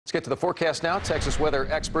Let's get to the forecast now. Texas weather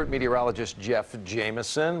expert meteorologist Jeff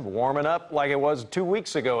Jamison warming up like it was 2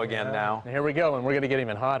 weeks ago again now. Here we go, and we're going to get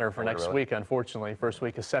even hotter for next week, unfortunately, first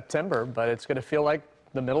week of September, but it's going to feel like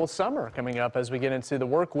the middle of summer coming up as we get into the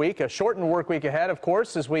work week. A shortened work week ahead, of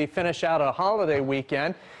course, as we finish out a holiday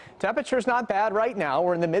weekend. Temperature's not bad right now.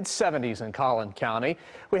 We're in the mid-70s in Collin County.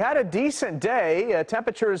 We had a decent day.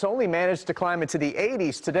 Temperatures only managed to climb into the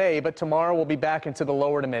 80s today, but tomorrow we'll be back into the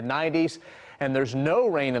lower to mid-90s. And there's no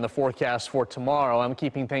rain in the forecast for tomorrow. I'm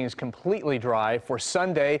keeping things completely dry for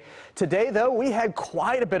Sunday. Today, though, we had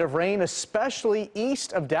quite a bit of rain, especially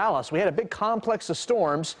east of Dallas. We had a big complex of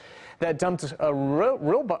storms that dumped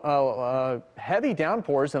real heavy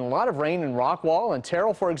downpours and a lot of rain in Rockwall and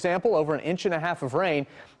Terrell, for example, over 1.5 inches of rain.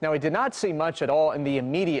 Now, we did not see much at all in the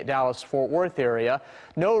immediate Dallas-Fort Worth area.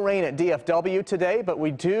 No rain at DFW today, but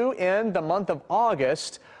we do end the month of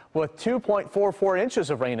August with 2.44 inches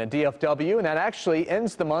of rain at DFW, and that actually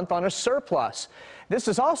ends the month on a surplus. This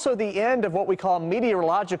is also the end of what we call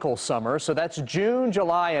meteorological summer, so that's June,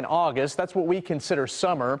 July, and August. That's what we consider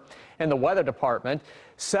summer in the weather department.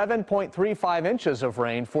 7.35 inches of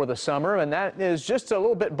rain for the summer, and that is just a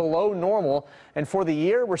little bit below normal. And for the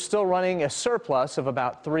year, we're still running a surplus of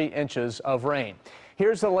about 3 inches of rain.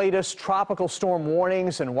 Here's the latest tropical storm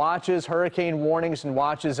warnings and watches, hurricane warnings and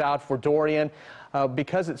watches out for Dorian.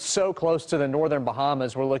 Because it's so close to the northern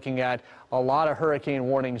Bahamas, we're looking at a lot of hurricane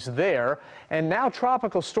warnings there. And now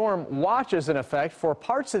tropical storm watches in effect for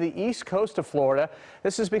parts of the east coast of Florida.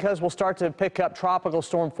 This is because we'll start to pick up tropical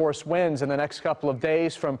storm force winds in the next couple of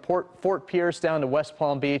days from Fort Pierce down to West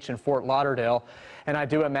Palm Beach and Fort Lauderdale. And I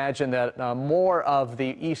do imagine that more of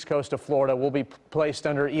the east coast of Florida will be placed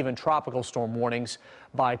under even tropical storm warnings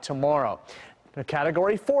by tomorrow. A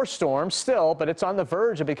Category 4 storm still, but it's on the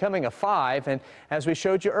verge of becoming a 5. And as we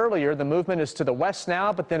showed you earlier, the movement is to the west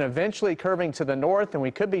now, but then eventually curving to the north. And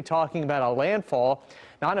we could be talking about a landfall,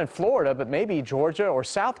 not in Florida, but maybe Georgia or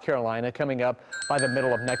South Carolina coming up by the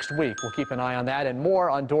middle of next week. We'll keep an eye on that and more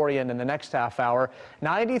on Dorian in the next half hour.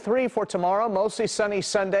 93 for tomorrow, mostly sunny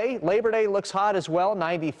Sunday. Labor Day looks hot as well,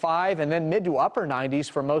 95, and then mid to upper 90s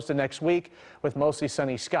for most of next week with mostly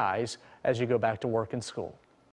sunny skies as you go back to work and school.